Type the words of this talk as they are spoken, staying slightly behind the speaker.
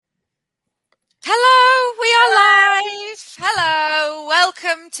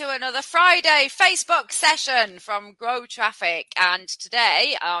welcome to another Friday Facebook session from Grow Traffic. And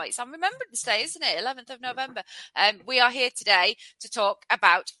today, it's on Remembrance Day, isn't it? 11th of November. We are here today to talk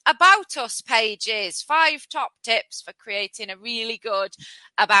about Us pages. 5 top tips for creating a really good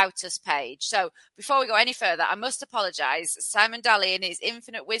About Us page. So before we go any further, I must apologise. Simon Daly, in his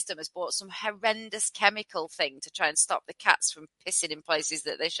infinite wisdom, has bought some horrendous chemical thing to try and stop the cats from pissing in places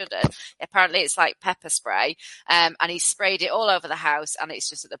that they shouldn't. Apparently it's like pepper spray, and he's sprayed it all over the house, and it's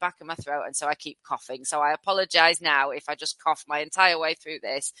just at the back of my throat, and so I keep coughing. So I apologise now if I just cough my entire way through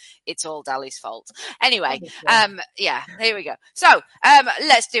this. It's all Daly's fault. Anyway, yeah, here we go. So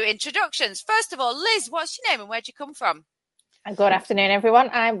let's do introductions. First of all, Liz, what's your name and where'd you come from? Good afternoon, everyone.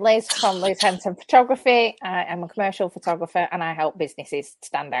 I'm Liz from Liz Henson Photography. I'm a commercial photographer and I help businesses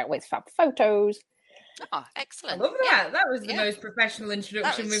stand out with fab photos. Oh, excellent. I love that. Yeah. That was the most professional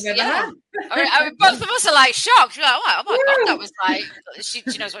introduction we've ever had. I mean, both of us are like shocked. We're like, oh my God, that was like, she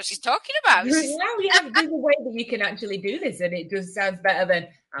knows what she's talking about. There's a way that you can actually do this and it just sounds better than,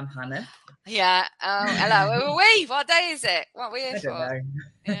 I'm Hannah. Yeah. Oh, hello. Who are we? What day is it? What are we here for?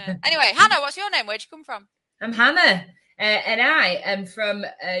 Yeah. Anyway, Hannah, what's your name? Where'd you come from? I'm Hannah. And I am from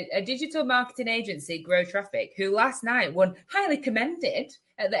a digital marketing agency, Grow Traffic, who last night won highly commended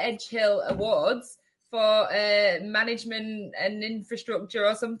at the Edge Hill Awards for management and infrastructure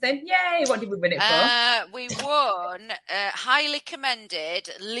or something. Yay! What did we win it for? We won highly commended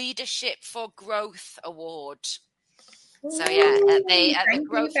Leadership for Growth Award. So yeah, at the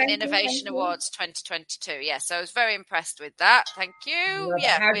Growth and Innovation Awards 2022. Yeah, so I was very impressed with that. Thank you.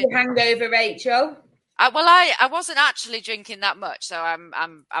 Yeah. How'd you hangover, Rachel? Well, I wasn't actually drinking that much, so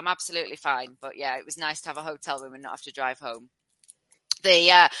I'm absolutely fine. But yeah, it was nice to have a hotel room and not have to drive home.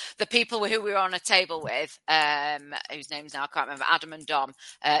 The people who we were on a table with, whose names now I can't remember, Adam and Dom,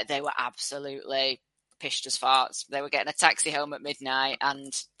 they were absolutely pished as farts. They were getting a taxi home at midnight,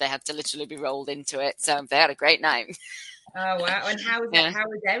 and they had to literally be rolled into it. So they had a great night. Oh wow! And how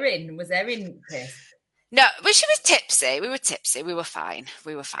was Erin? Was Erin pissed? No, but she was tipsy. We were tipsy. We were fine.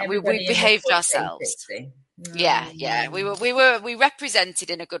 We behaved ourselves. Yeah. We represented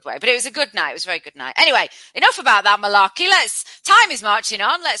in a good way, but it was a good night. It was a very good night. Anyway, enough about that malarkey. Time is marching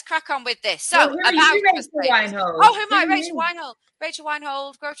on. Let's crack on with this. So, who might Rachel Weinhold? Rachel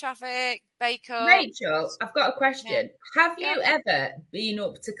Weinhold, Grow Traffic, Baker. Rachel, I've got a question. Yeah. Have you ever been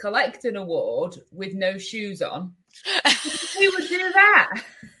up to collect an award with no shoes on? Who would do that?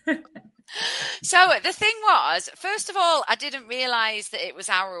 So the thing was, first of all, I didn't realise that it was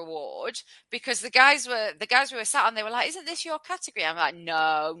our award because the guys we were sat on, they were like, "Isn't this your category?" I'm like,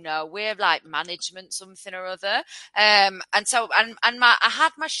 "No, we're like management something or other." I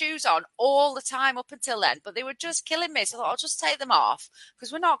had my shoes on all the time up until then, but they were just killing me. So I thought I'll just take them off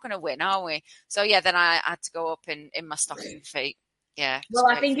because we're not going to win, are we? So yeah, then I had to go up in my stocking feet. Yeah. Well,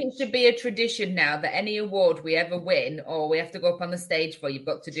 I think it should be a tradition now that any award we ever win or we have to go up on the stage for, you've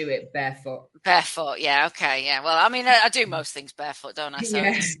got to do it barefoot. Barefoot, yeah, okay, yeah. Well, I mean, I do most things barefoot, don't I? So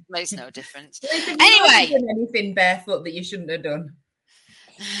it makes no difference. Anyway, done anything barefoot that you shouldn't have done?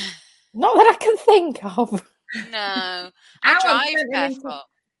 Not that I can think of. No, I drive barefoot.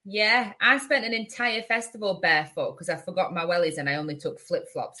 Yeah, I spent an entire festival barefoot because I forgot my wellies and I only took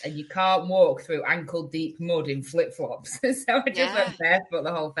flip-flops, and you can't walk through ankle-deep mud in flip-flops. So I just went barefoot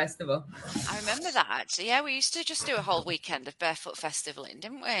the whole festival. I remember that, actually. Yeah, we used to just do a whole weekend of barefoot festivaling,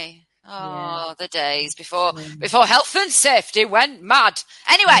 didn't we? Oh, the days before health and safety went mad.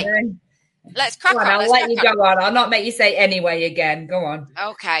 Anyway. Let's crack on. I'll let you go on. I'll not make you say anyway again. Go on.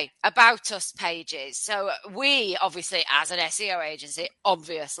 Okay. About Us pages. So we, obviously, as an SEO agency, are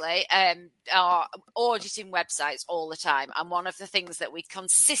auditing websites all the time. And one of the things that we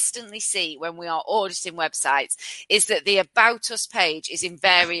consistently see when we are auditing websites is that the About Us page is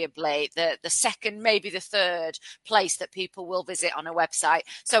invariably the second, maybe the third place that people will visit on a website.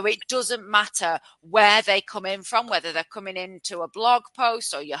 So it doesn't matter where they come in from, whether they're coming into a blog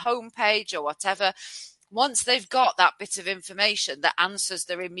post or your homepage or whatever. Once they've got that bit of information that answers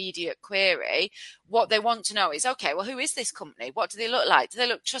their immediate query, what they want to know is, okay, well, who is this company? What do they look like? Do they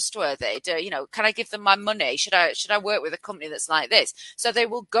look trustworthy? Can I give them my money? Should I work with a company that's like this? So they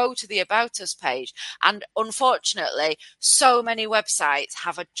will go to the About Us page. And unfortunately, so many websites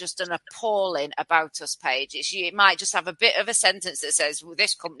have just an appalling About Us page. It might just have a bit of a sentence that says, well,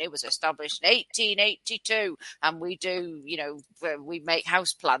 this company was established in 1882 and we do, we make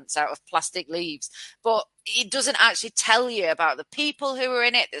houseplants out of plastic leaves. But it doesn't actually tell you about the people who are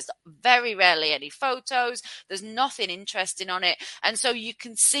in it. There's very rarely any photos. There's nothing interesting on it. And so you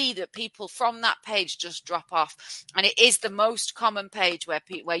can see that people from that page just drop off. And it is the most common page where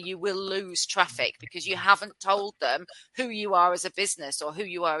you will lose traffic because you haven't told them who you are as a business or who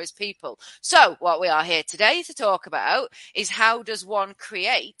you are as people. So what we are here today to talk about is how does one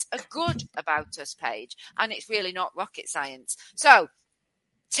create a good About Us page? And it's really not rocket science. So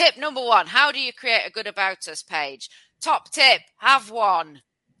tip number 1, how do you create a good About Us page? Top tip, have one.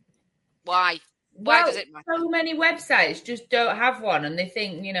 Why? Why does it matter? So many websites just don't have one and they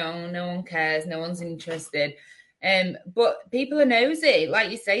think, no one cares, no one's interested. But people are nosy.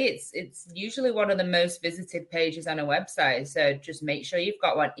 Like you say, it's usually one of the most visited pages on a website. So just make sure you've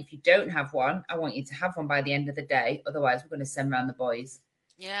got one. If you don't have one, I want you to have one by the end of the day. Otherwise, we're going to send around the boys.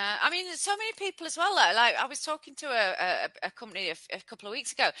 Yeah, I mean, there's so many people as well. Like I was talking to a company a couple of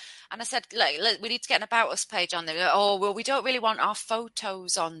weeks ago, and I said, "Look, we need to get an About Us page on there." Like, oh, well, we don't really want our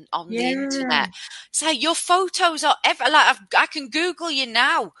photos on the internet. So your photos are I can Google you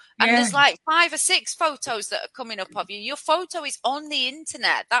now, and there's like 5 or 6 photos that are coming up of you. Your photo is on the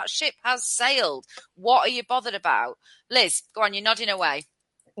internet. That ship has sailed. What are you bothered about, Liz? Go on, you're nodding away.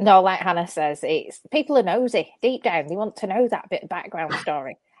 No, like Hannah says, it's people are nosy deep down. They want to know that bit of background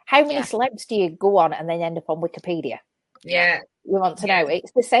story. How many celebs do you go on and then end up on Wikipedia? Yeah. You want to know.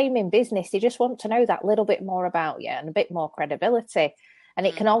 It's the same in business. They just want to know that little bit more about you and a bit more credibility. And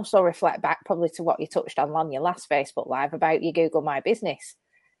it can also reflect back probably to what you touched on your last Facebook Live about your Google My Business.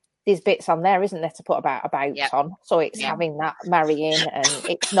 There's bits on there, isn't there, to put about on. So it's having that marry in, and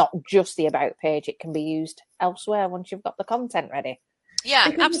it's not just the about page. It can be used elsewhere once you've got the content ready.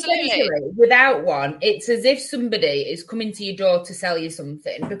 Yeah, because absolutely. Without one, it's as if somebody is coming to your door to sell you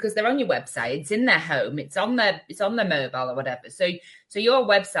something because they're on your website, it's in their home, it's on their mobile or whatever. So your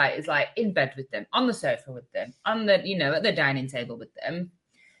website is like in bed with them, on the sofa with them, on the at the dining table with them.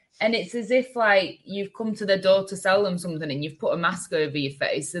 And it's as if like you've come to their door to sell them something and you've put a mask over your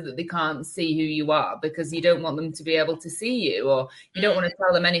face so that they can't see who you are because you don't want them to be able to see you, or you don't want to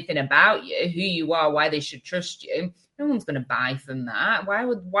tell them anything about you, who you are, why they should trust you. No one's going to buy from that.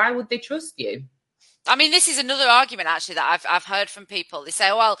 Why would they trust you? I mean, this is another argument actually that I've heard from people. They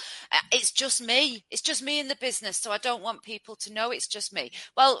say, well, it's just me. It's just me in the business. So I don't want people to know it's just me.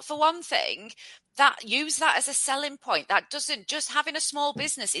 Well, for one thing, use that as a selling point. That doesn't just having a small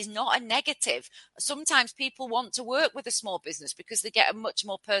business is not a negative. Sometimes people want to work with a small business because they get a much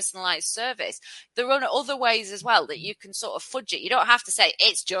more personalized service. There are other ways as well that you can sort of fudge it. You don't have to say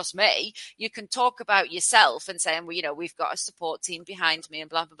it's just me. You can talk about yourself and say, well, we've got a support team behind me and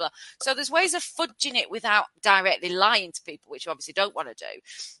blah, blah, blah. So there's ways of fudging it without directly lying to people, which you obviously don't want to do.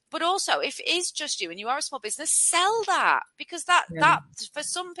 But also, if it is just you and you are a small business, sell that, because that for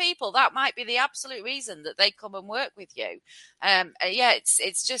some people that might be the absolute reason that they come and work with you.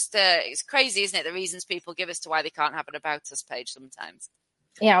 It's just it's crazy, isn't it? The reasons people give us to why they can't have an About Us page sometimes.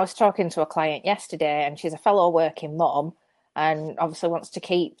 Yeah, I was talking to a client yesterday, and she's a fellow working mum, and obviously wants to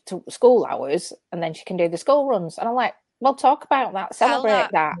keep to school hours, and then she can do the school runs. And I'm like, well, talk about that,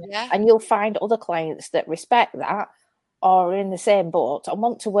 celebrate that. Yeah. And you'll find other clients that respect that, or in the same boat and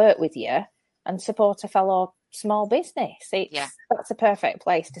want to work with you and support a fellow small business. That's a perfect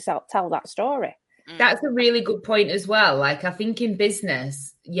place to tell that story. That's a really good point as well. Like, I think in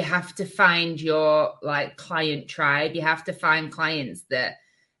business, you have to find your like client tribe. You have to find clients that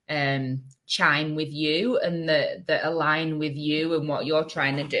chime with you and that align with you and what you're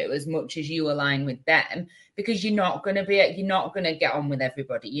trying to do as much as you align with them, because you're not going to get on with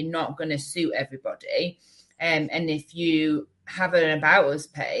everybody. You're not going to suit everybody. And if you have an About Us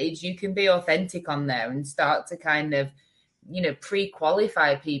page, you can be authentic on there and start to kind of,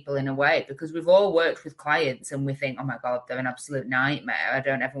 pre-qualify people in a way, because we've all worked with clients and we think, oh my God, they're an absolute nightmare. I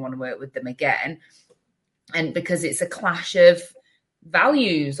don't ever want to work with them again. And because it's a clash of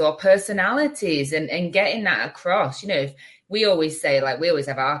values or personalities and getting that across, if we always say, like, we always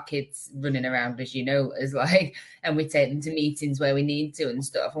have our kids running around, as you know, and we take them to meetings where we need to and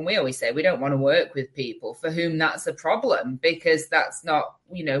stuff. And we always say we don't want to work with people for whom that's a problem, because that's not,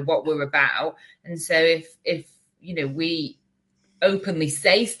 what we're about. And so if we openly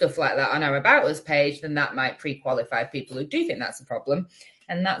say stuff like that on our About Us page, then that might pre-qualify people who do think that's a problem.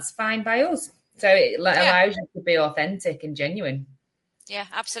 And that's fine by us. So it allows you to be authentic and genuine. Yeah,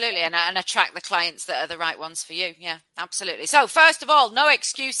 absolutely. And attract the clients that are the right ones for you. Yeah, absolutely. So first of all, no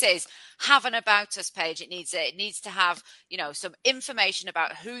excuses. Have an About Us page. It needs to have, some information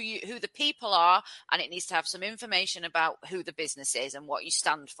about who the people are, and it needs to have some information about who the business is and what you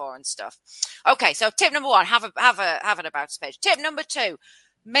stand for and stuff. Okay, so tip number 1, have an About Us page. Tip number 2,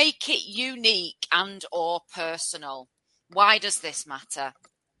 Make it unique and or personal. Why does this matter?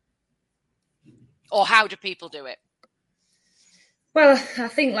 Or how do people do it? Well, I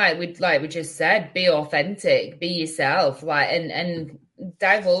think like we just said, be authentic, be yourself, like and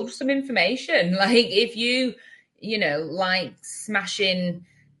divulge some information. Like if you like smashing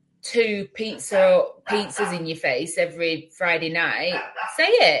 2 pizzas in your face every Friday night, say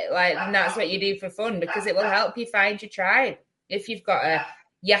it. Like, and that's what you do for fun, because it will help you find your tribe. If you've got a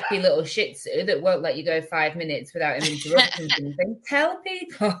yappy little Shih Tzu that won't let you go 5 minutes without him interrupting something, tell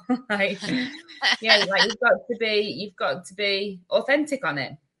people. Like, yeah, like you've got to be authentic on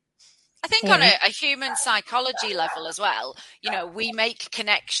it. I think on a human psychology level as well, we make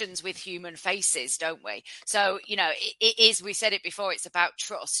connections with human faces, don't we? So, it is, we said it before, it's about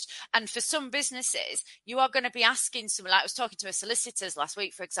trust. And for some businesses, you are going to be asking someone, like I was talking to a solicitors last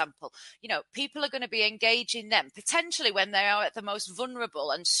week, for example, people are going to be engaging them potentially when they are at the most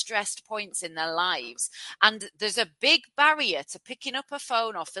vulnerable and stressed points in their lives. And there's a big barrier to picking up a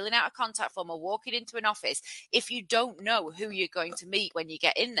phone or filling out a contact form or walking into an office if you don't know who you're going to meet when you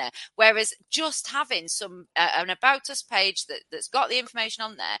get in there. Whereas just having an About Us page that's got the information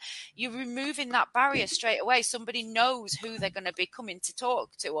on there, you're removing that barrier straight away. Somebody knows who they're going to be coming to talk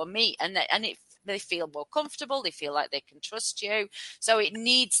to or meet, and they feel more comfortable. They feel like they can trust you. So it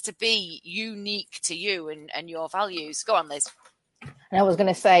needs to be unique to you and your values. Go on, Liz. And I was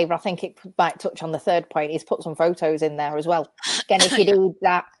going to say, but I think it might touch on the third point, is put some photos in there as well. Again, if you do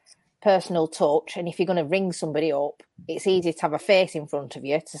that personal touch, and if you're going to ring somebody up, it's easy to have a face in front of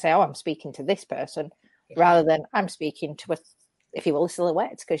you to say, oh, I'm speaking to this person, rather than I'm speaking to if you will, a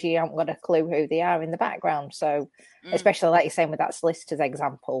silhouette, because you haven't got a clue who they are in the background. So especially like you're saying with that solicitor's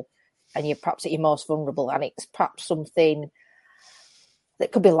example, and you're perhaps at your most vulnerable, and it's perhaps something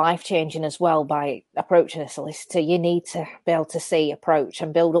that could be life-changing as well by approaching a solicitor, you need to be able to see, approach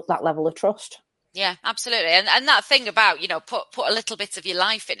and build up that level of trust. Yeah, absolutely. And that thing about, put a little bit of your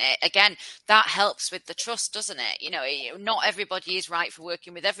life in it, again, that helps with the trust, doesn't it? Not everybody is right for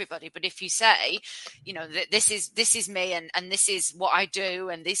working with everybody, but if you say, this is me and this is what I do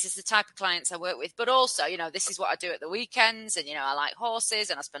and this is the type of clients I work with, but also, this is what I do at the weekends and, I like horses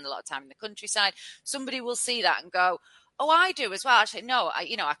and I spend a lot of time in the countryside, somebody will see that and go, oh, I do as well. Actually, no,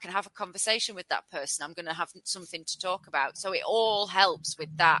 I can have a conversation with that person. I'm going to have something to talk about. So it all helps with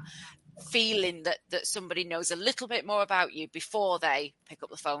that feeling that somebody knows a little bit more about you before they pick up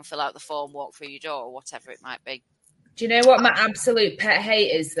the phone, fill out the form, walk through your door, or whatever it might be. Do you know what my absolute pet hate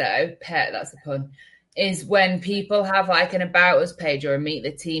is, though? Pet, that's a pun. Is when people have like an About Us page or a Meet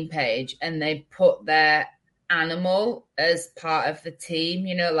the Team page and they put their animal as part of the team,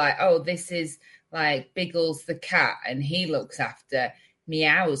 like, oh, this is like Biggles the cat and he looks after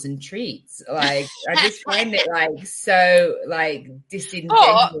meows and treats. Like, I just find it like so like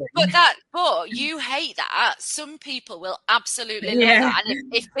disingenuous. But you hate that. Some people will absolutely love that.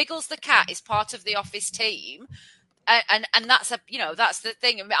 And if Biggles the cat is part of the office team, and that's that's the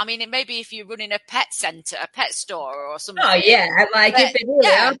thing. I mean, maybe if you're running a pet centre, a pet store or something. Oh yeah, like if they really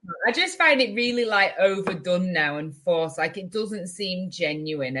are. I just find it really like overdone now and forced. Like it doesn't seem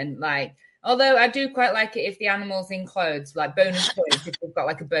genuine and like. Although I do quite like it if the animal's in clothes, like bonus points if they've got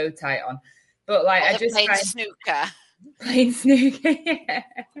like a bow tie on. But like I just find snooker. Plain snooker, yeah.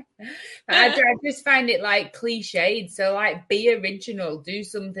 I just find it like cliched. So like be original, do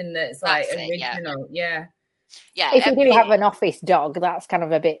something that's like original. Yeah. If you do have an office dog, that's kind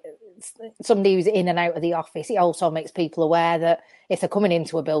of a bit somebody who's in and out of the office. It also makes people aware that if they're coming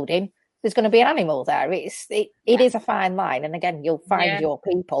into a building, there's going to be an animal there. It is a fine line, and again, you'll find your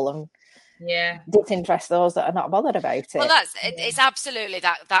people and disinterest those that are not bothered about it. Well, it's absolutely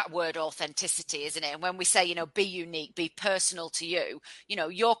that word authenticity, isn't it? And when we say, be unique, be personal to you,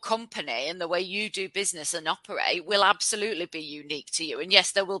 your company and the way you do business and operate will absolutely be unique to you. And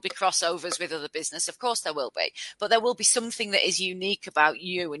yes, there will be crossovers with other business. Of course there will be, but there will be something that is unique about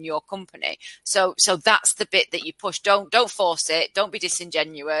you and your company. So that's the bit that you push. Don't force it. Don't be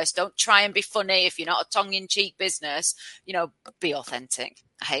disingenuous. Don't try and be funny. If you're not a tongue-in-cheek business, be authentic.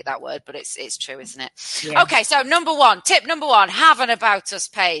 I hate that word, but it's true, isn't it? Yeah. Okay, so tip number one, have an About Us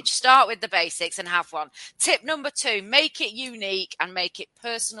page. Start with the basics and have one. Tip number two, make it unique and make it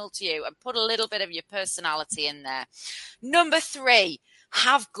personal to you and put a little bit of your personality in there. Number three,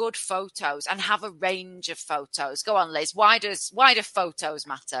 have good photos and have a range of photos. Go on, Liz. Why do photos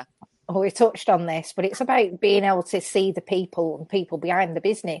matter? Oh, we touched on this, but it's about being able to see the people and people behind the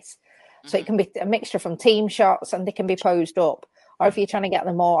business. So it can be a mixture from team shots and they can be posed up. Or if you're trying to get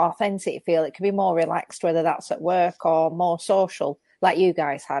the more authentic feel, it can be more relaxed, whether that's at work or more social, like you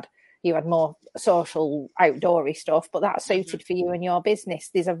guys had. you had more social, outdoory stuff, but that's suited for you and your business.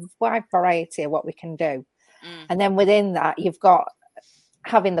 There's a wide variety of what we can do. And then within that, you've got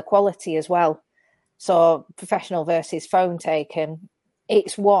having the quality as well. So professional versus phone taken,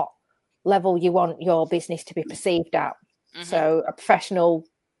 it's what level you want your business to be perceived at. So a professional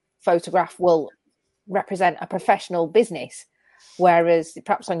photograph will represent a professional business, whereas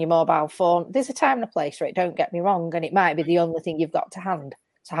perhaps on your mobile phone, there's a time and a place for it, don't get me wrong, and it might be the only thing you've got to hand.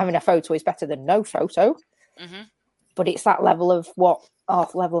 So having a photo is better than no photo. But it's that level of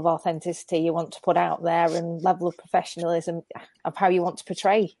level of authenticity you want to put out there, and level of professionalism of how you want to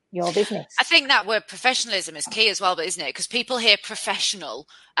portray your business. I think that word professionalism is key as well, but isn't it? Because people hear professional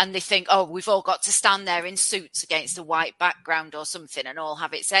and they think, oh, we've all got to stand there in suits against a white background or something and all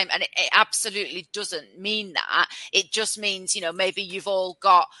have it same. And it absolutely doesn't mean that. It just means, maybe you've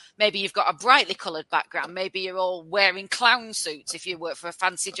got a brightly coloured background. Maybe you're all wearing clown suits if you work for a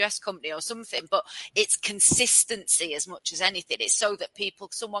fancy dress company or something. But it's consistency as much as anything. It's so that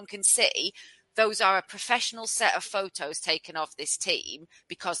someone can see those are a professional set of photos taken of this team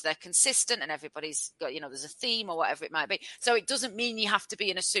because they're consistent and everybody's got, there's a theme or whatever it might be. So it doesn't mean you have to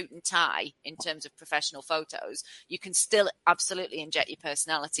be in a suit and tie in terms of professional photos. You can still absolutely inject your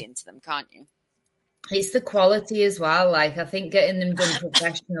personality into them, can't you? It's the quality as well. Like, I think getting them done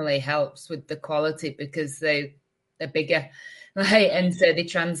professionally helps with the quality because they're bigger, right? And so they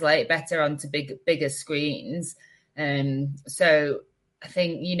translate better onto bigger screens. So I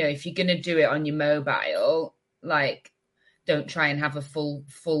think, if you're going to do it on your mobile, like, don't try and have a full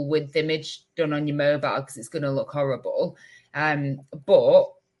width image done on your mobile because it's going to look horrible. But,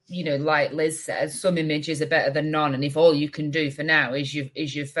 like Liz says, some images are better than none. And if all you can do for now is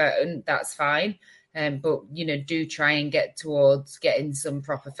your phone, that's fine. But, do try and get towards getting some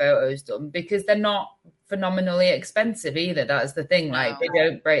proper photos done because they're not phenomenally expensive either. That's the thing. Like, they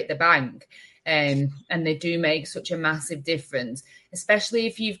don't break the bank. And they do make such a massive difference, especially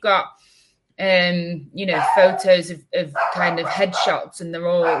if you've got, photos of kind of headshots and they're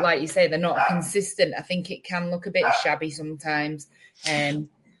all, like you say, they're not consistent. I think it can look a bit shabby sometimes. Well,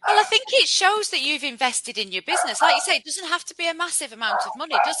 I think it shows that you've invested in your business. Like you say, it doesn't have to be a massive amount of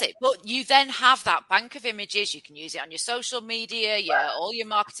money, does it? But you then have that bank of images. You can use it on your social media, all your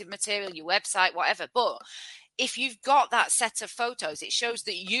marketing material, your website, whatever. But if you've got that set of photos, it shows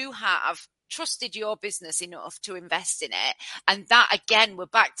that you have trusted your business enough to invest in it. And that, again, we're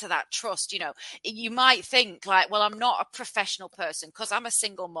back to that trust. You might think like, well, I'm not a professional person because I'm a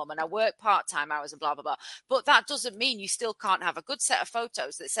single mum and I work part-time hours and blah, blah, blah. But that doesn't mean you still can't have a good set of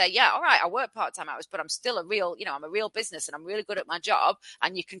photos that say, yeah, all right, I work part-time hours, but I'm still I'm a real business and I'm really good at my job.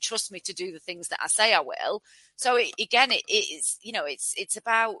 And you can trust me to do the things that I say I will. So it's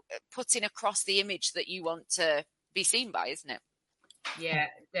about putting across the image that you want to be seen by, isn't it? Yeah,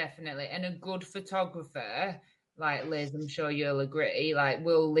 definitely. And a good photographer, like Liz, I'm sure you'll agree, like,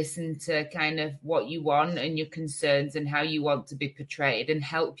 will listen to kind of what you want and your concerns and how you want to be portrayed and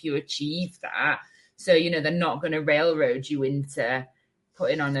help you achieve that. So, they're not going to railroad you into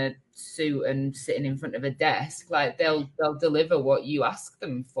putting on a suit and sitting in front of a desk. Like, they'll deliver what you ask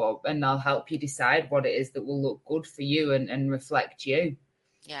them for and they'll help you decide what it is that will look good for you and reflect you.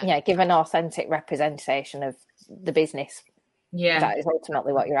 Yeah, give an authentic representation of the business. Yeah, that is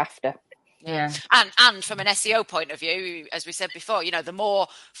ultimately what you're after. Yeah. And from an SEO point of view, as we said before, the more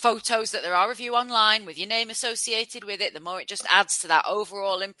photos that there are of you online with your name associated with it, the more it just adds to that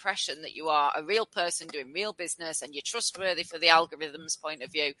overall impression that you are a real person doing real business and you're trustworthy for the algorithm's point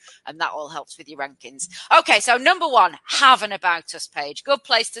of view. And that all helps with your rankings. Okay, so number 1, have an About Us page. Good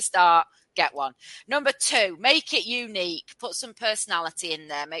place to start. Get one. Number 2, make it unique. Put some personality in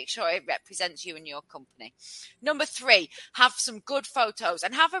there. Make sure it represents you and your company. Number 3, have some good photos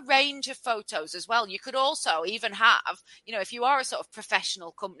and have a range of photos as well. You could also even have, if you are a sort of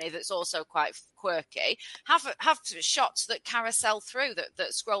professional company that's also quite quirky, have shots that carousel through,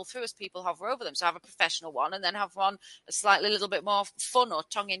 that scroll through as people hover over them. So have a professional one and then have one a slightly little bit more fun or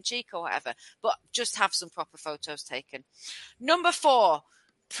tongue-in-cheek or whatever. But just have some proper photos taken. Number 4,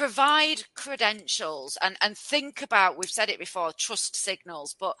 provide credentials and think about, we've said it before, trust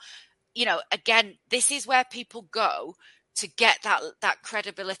signals. But, again, this is where people go to get that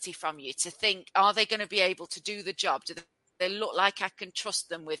credibility from you, to think, are they going to be able to do the job? Do they look like I can trust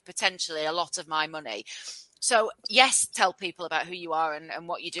them with potentially a lot of my money? So, yes, tell people about who you are and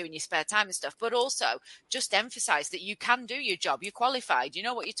what you do in your spare time and stuff, but also just emphasize that you can do your job. You're qualified. You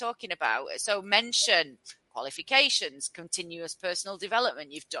know what you're talking about. So mention qualifications, continuous personal development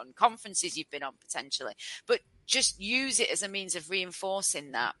you've done, conferences you've been on potentially, but just use it as a means of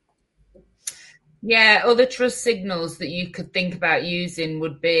reinforcing that. Yeah, other trust signals that you could think about using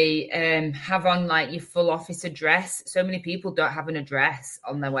would be have on like your full office address. So many people don't have an address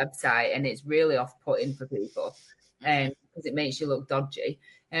on their website, and it's really off-putting for people because it makes you look dodgy.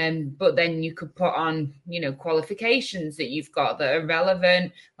 But then you could put on, qualifications that you've got that are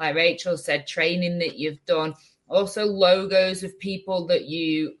relevant, like Rachel said, training that you've done. Also, logos of people that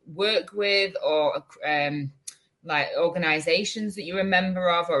you work with, or like organizations that you're a member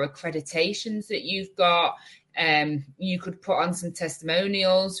of, or accreditations that you've got. You could put on some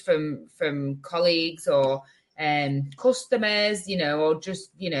testimonials from colleagues or customers, or just,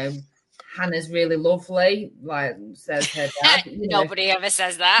 Hannah's really lovely, like says her dad. Nobody ever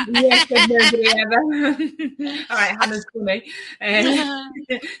says that. Yes, said nobody ever. All right, Hannah's funny.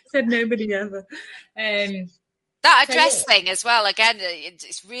 Said nobody ever. That address thing as well, again,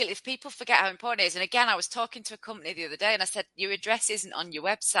 it's really, if people forget how important it is. And again, I was talking to a company the other day and I said, your address isn't on your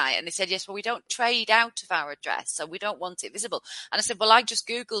website. And they said, yes, well, we don't trade out of our address, so we don't want it visible. And I said, well, I just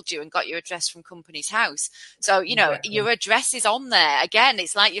Googled you and got your address from Companies House. So, your address is on there. Again,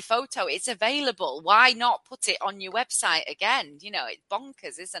 it's like your photo. It's available. Why not put it on your website again? It's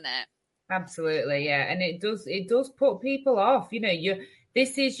bonkers, isn't it? Absolutely, yeah. And it does put people off.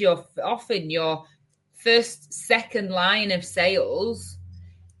 This is often your first, second line of sales,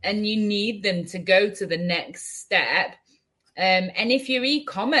 and you need them to go to the next step. And if you're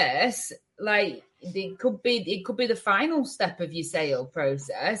e-commerce, like it could be the final step of your sale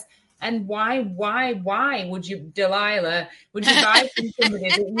process. And why would you, Delilah, would you buy from somebody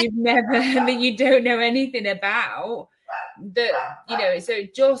that you don't know anything about? So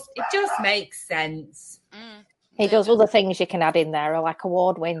it just makes sense. He does other things you can add in there, like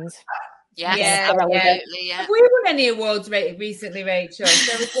award wins. Yes, absolutely. Yeah. Have we won any awards recently, Rachel?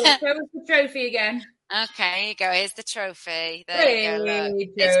 Show us the trophy again. Okay, here you go. Here's the trophy. There you go.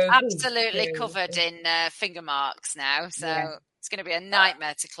 It's absolutely covered in finger marks now, so it's going to be a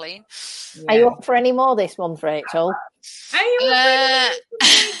nightmare to clean. Yeah. Are you up for any more this month, Rachel? Are you up for any more?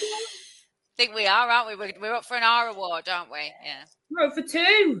 I think we are, aren't we? We're up for an R award, aren't we? Yeah. We're up for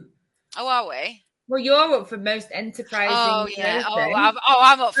 2. Oh, are we? Well, you're up for most enterprising. Oh, yeah.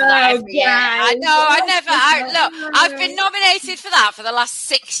 I'm up for that every year. I know. Look, I've been nominated for that for the last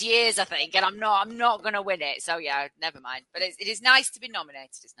 6 years, I think, and I'm not going to win it. So yeah, never mind. But it is nice to be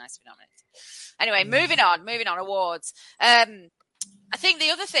nominated. It's nice to be nominated. Anyway, moving on. Awards. I think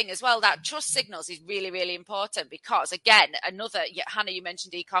the other thing as well, that trust signals is really, really important because, again, Hannah, you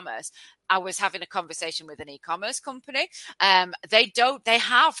mentioned e-commerce. I was having a conversation with an e-commerce company. They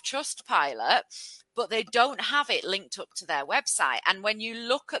have Trustpilot, but they don't have it linked up to their website. And when you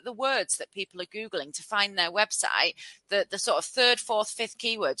look at the words that people are Googling to find their website, the sort of 3rd, 4th, 5th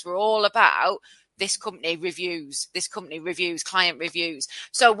keywords were all about this company reviews, client reviews.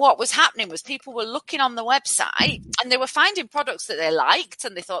 So what was happening was people were looking on the website and they were finding products that they liked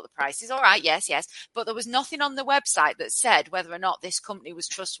and they thought the price is all right, yes, but there was nothing on the website that said whether or not this company was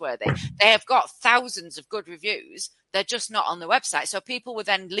trustworthy. They have got thousands of good reviews. They're just not on the website. So people were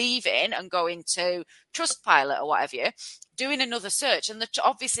then leaving and going to Trustpilot or whatever, doing another search. And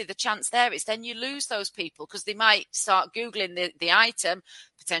obviously the chance there is then you lose those people because they might start Googling the item,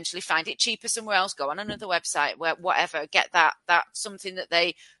 potentially find it cheaper somewhere else, go on another website, whatever, get that something that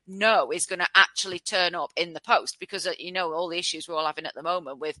they know is going to actually turn up in the post because, all the issues we're all having at the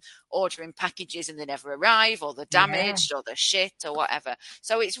moment with ordering packages and they never arrive or they're damaged or they're shit or whatever.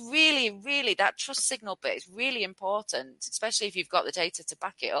 So it's really, really that trust signal bit is really important, especially if you've got the data to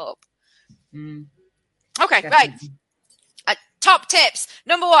back it up. Okay, right. Top tips.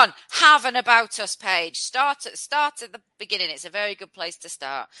 Number 1, have an About Us page. Start at the beginning. It's a very good place to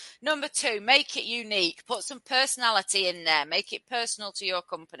start. Number 2, make it unique. Put some personality in there. Make it personal to your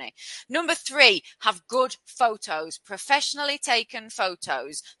company. Number 3, have good photos. Professionally taken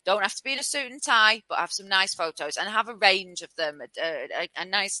photos. Don't have to be in a suit and tie, but have some nice photos and have a range of them. A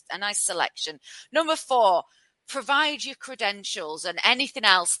nice selection. Number 4, provide your credentials and anything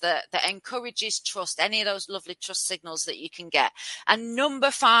else that encourages trust, any of those lovely trust signals that you can get. And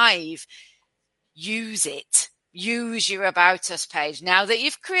number 5, use it. Use your About Us page. Now that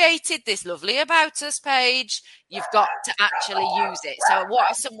you've created this lovely About Us page, you've got to actually use it. So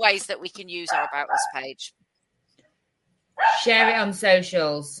what are some ways that we can use our About Us page? Share it on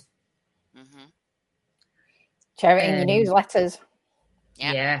socials. Mm-hmm. Share it in your newsletters.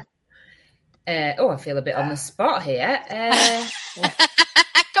 Yeah. I feel a bit on the spot here.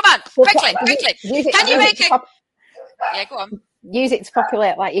 Come on, quickly. Can you make it? Yeah, go on. Use it to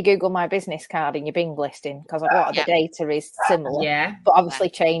populate like your Google My Business card in your Bing listing because a lot of the data is similar. Yeah. But obviously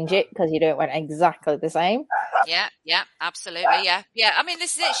change it because you don't want exactly the same. Yeah, absolutely. Yeah. I mean,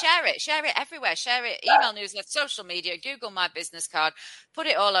 this is it. Share it everywhere. Share it, email, newsletter, social media, Google My Business Card, put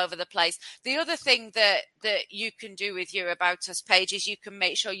it all over the place. The other thing that you can do with your About Us page is you can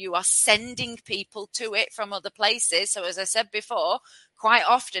make sure you are sending people to it from other places. So as I said before, quite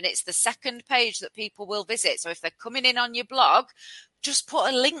often it's the second page that people will visit. So if they're coming in on your blog, just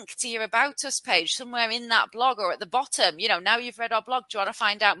put a link to your About Us page somewhere in that blog or at the bottom. Now you've read our blog, do you want to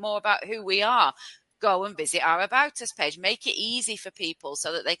find out more about who we are? Go and visit our About Us page. Make it easy for people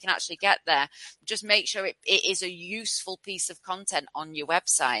so that they can actually get there. Just make sure it is a useful piece of content on your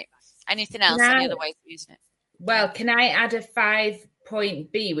website. Anything else? Any other ways of using it? Well, can I add a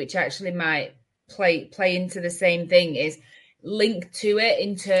 5-point B, which actually might play into the same thing, is link to it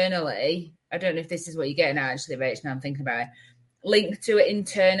internally. I don't know if this is what you're getting at, actually, Rach, now I'm thinking about it. Link to it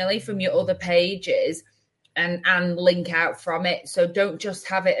internally from your other pages and link out from it. So don't just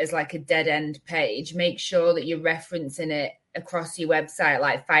have it as like a dead end page. Make sure that you're referencing it across your website.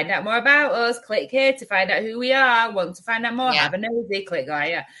 Like, find out more about us, click here to find out who we are. Want to find out more, have a nosy, click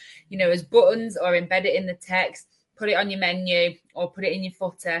here. As buttons, or embed it in the text, put it on your menu or put it in your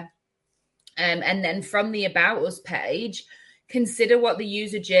footer. And then from the About Us page, consider what the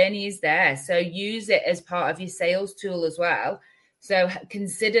user journey is there. So use it as part of your sales tool as well. So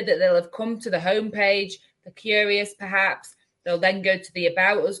consider that they'll have come to the homepage, they're curious perhaps, they'll then go to the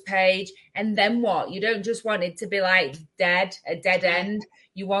About Us page, and then what? You don't just want it to be like a dead end.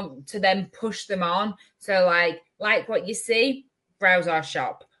 You want to then push them on. So like what you see, browse our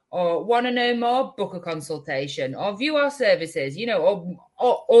shop, or want to know more, book a consultation, or view our services, or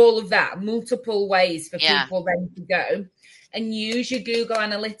all of that, multiple ways for people then to go. And use your Google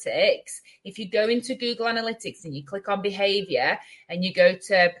Analytics. If you go into Google Analytics and you click on behavior and you go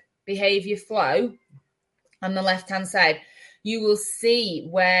to behavior flow on the left-hand side, you will see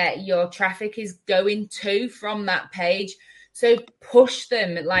where your traffic is going to from that page. So push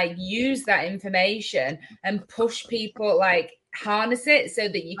them, use that information and push people, harness it so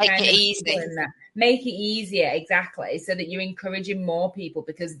that you make it easy. Make it easier, exactly, so that you're encouraging more people,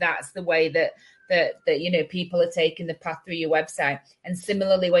 because that's the way that people are taking the path through your website. And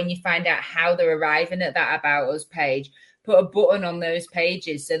similarly, when you find out how they're arriving at that About Us page, put a button on those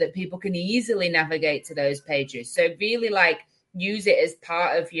pages so that people can easily navigate to those pages. So really use it as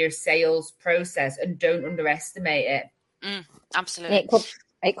part of your sales process and don't underestimate it. Absolutely.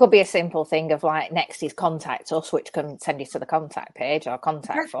 It could be a simple thing of next is contact us, which can send you to the contact page or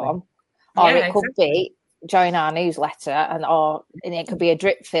contact form. Or it could be join our newsletter, and it could be a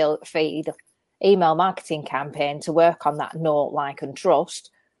drip feed email marketing campaign to work on that know, like, and trust,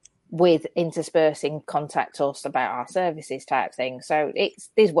 with interspersing contact us about our services type thing. So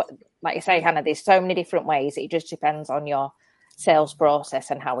there's what, like you say, Hannah, there's so many different ways. It just depends on your sales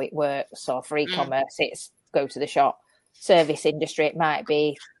process and how it works. So for e-commerce, it's go to the shop. Service industry, it might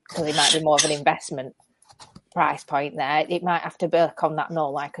be, because it might be more of an investment price point there. It might have to work on that know,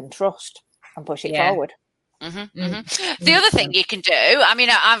 like, and trust and push it forward. The other thing you can do, I mean,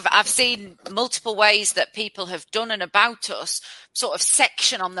 I've seen multiple ways that people have done an About Us sort of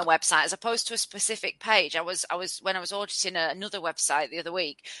section on the website as opposed to a specific page. I was when I was auditing another website the other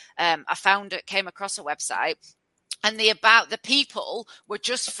week, came across a website, and the people were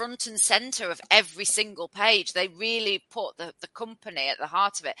just front and center of every single page. They really put the company at the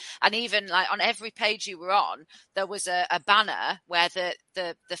heart of it. And even on every page you were on, there was a banner where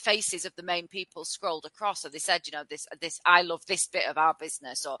the faces of the main people scrolled across. So they said, this, I love this bit of our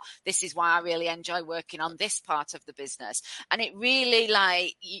business, or this is why I really enjoy working on this part of the business. And it really,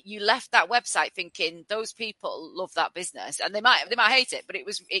 you left that website thinking those people love that business, and they might hate it, but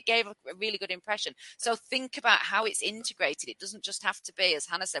it gave a really good impression. So think about how it's integrated. It doesn't just have to be, as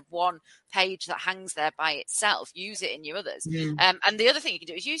Hannah said, one page that hangs there by itself. Use it in your others. And the other thing you can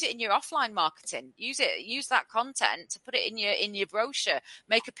do is use it in your offline marketing. Use that content to put it in your brochure,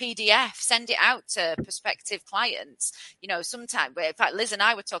 make a PDF, send it out to prospective clients. Sometimes, in fact, Liz and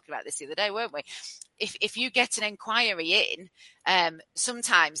I were talking about this the other day, weren't we? If you get an inquiry in,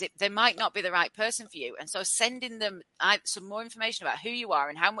 sometimes they might not be the right person for you. And so sending them some more information about who you are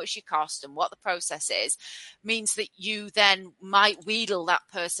and how much you cost and what the process is means that you then might wheedle that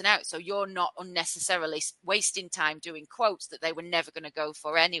person out. So you're not unnecessarily wasting time doing quotes that they were never going to go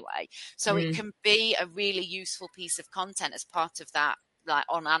for anyway. So it can be a really useful piece of content as part of that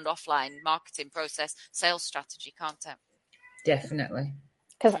on and offline marketing process, sales strategy content. Definitely.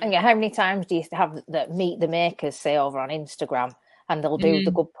 Because how many times do you have that Meet the Makers say over on Instagram, and they'll do the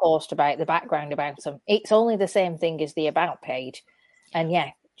good post about the background about them? It's only the same thing as the About page, and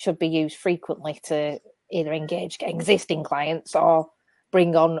should be used frequently to either engage existing clients or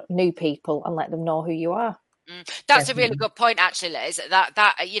bring on new people and let them know who you are. That's a really good point, actually, Liz.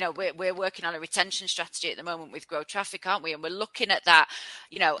 That you know, we're working on a retention strategy at the moment with Grow Traffic, aren't we? And we're looking at that.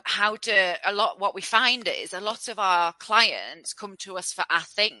 You know, what we find is a lot of our clients come to us for our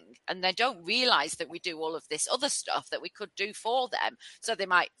thing, and they don't realize that we do all of this other stuff that we could do for them. So they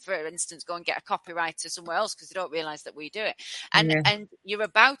might, for instance, go and get a copywriter somewhere else because they don't realize that we do it. And your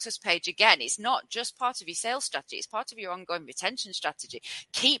About Us page, again, it's not just part of your sales strategy, it's part of your ongoing retention strategy.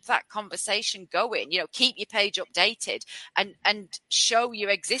 Keep that conversation going, you know, keep your page updated and show your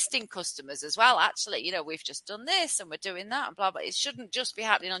existing customers as well, actually, you know, we've just done this and we're doing that and blah blah. It shouldn't just be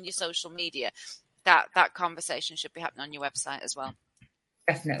happening on your social media. That conversation should be happening on your website as well.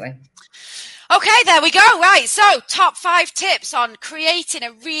 Definitely. Okay, there we go. Right. So top 5 tips on creating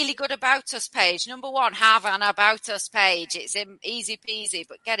a really good About Us page. Number 1, have an About Us page. It's easy peasy,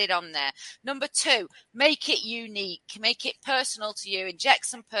 but get it on there. Number 2, make it unique, make it personal to you, inject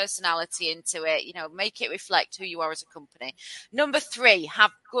some personality into it, you know, make it reflect who you are as a company. Number 3,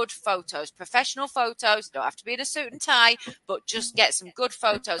 have good photos, professional photos. Don't have to be in a suit and tie, but just get some good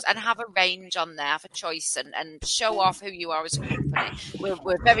photos and have a range on there, have a choice and show off who you are as a company.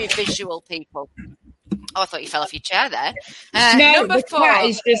 We're very visual people. Oh, I thought you fell off your chair there. No, number the 4 cat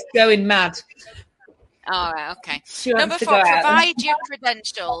is just going mad. All right, okay. Number 4, provide your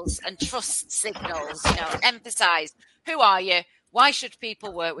credentials and trust signals. You know, emphasize who are you? Why should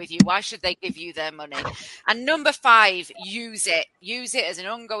people work with you? Why should they give you their money? And number 5, use it. Use it as an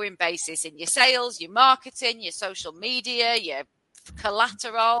ongoing basis in your sales, your marketing, your social media, your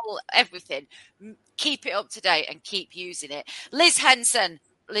collateral, everything. Keep it up to date and keep using it. Liz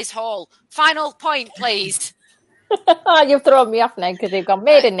Hall, final point, please. You've thrown me off now because you've gone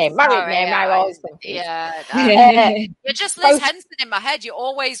maiden name, married name. I always think. You're just Liz Henson in my head. You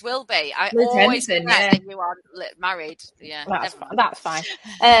always will be. I Liz always Henson, forget that you are married. Yeah, that's fine.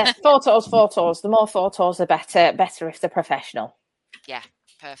 Photos. The more photos, the better. Better if they're professional. Yeah,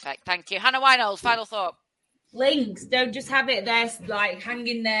 perfect. Thank you, Hannah Winehold. Final thought. Links, don't just have it there, like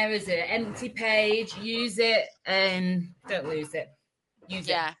hanging there as an empty page. Use it and don't lose it. Use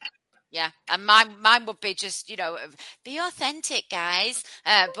it. Yeah, and mine would be just, you know, be authentic, guys.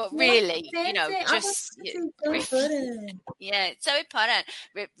 But really, you know, just it's so important.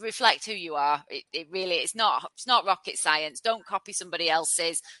 Reflect who you are. It really, it's not rocket science. Don't copy somebody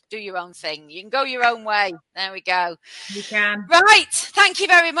else's. Do your own thing. You can go your own way. There we go. You can. Right. Thank you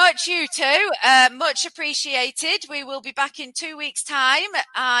very much, you two. Much appreciated. We will be back in 2 weeks' time.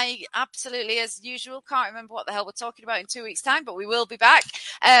 I absolutely, as usual, can't remember what the hell we're talking about in 2 weeks' time, but we will be back.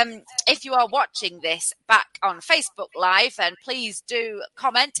 If you are watching this back on Facebook Live, then please do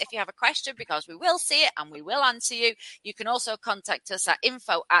comment if you have a question, because we will see it and we will answer you. You can also contact us at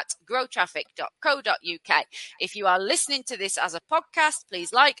info@growtraffic.co.uk. If you are listening to this as a podcast,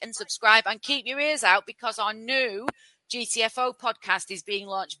 please like and subscribe and keep your ears out, because our new GTFO podcast is being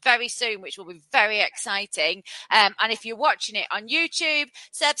launched very soon, which will be very exciting. And if you're watching it on YouTube,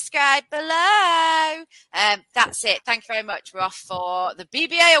 subscribe below. That's it. Thank you very much. We're off for the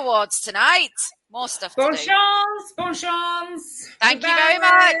BBA Awards tonight. More stuff to do. Bon chance. Thank you very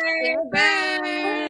much. Bye.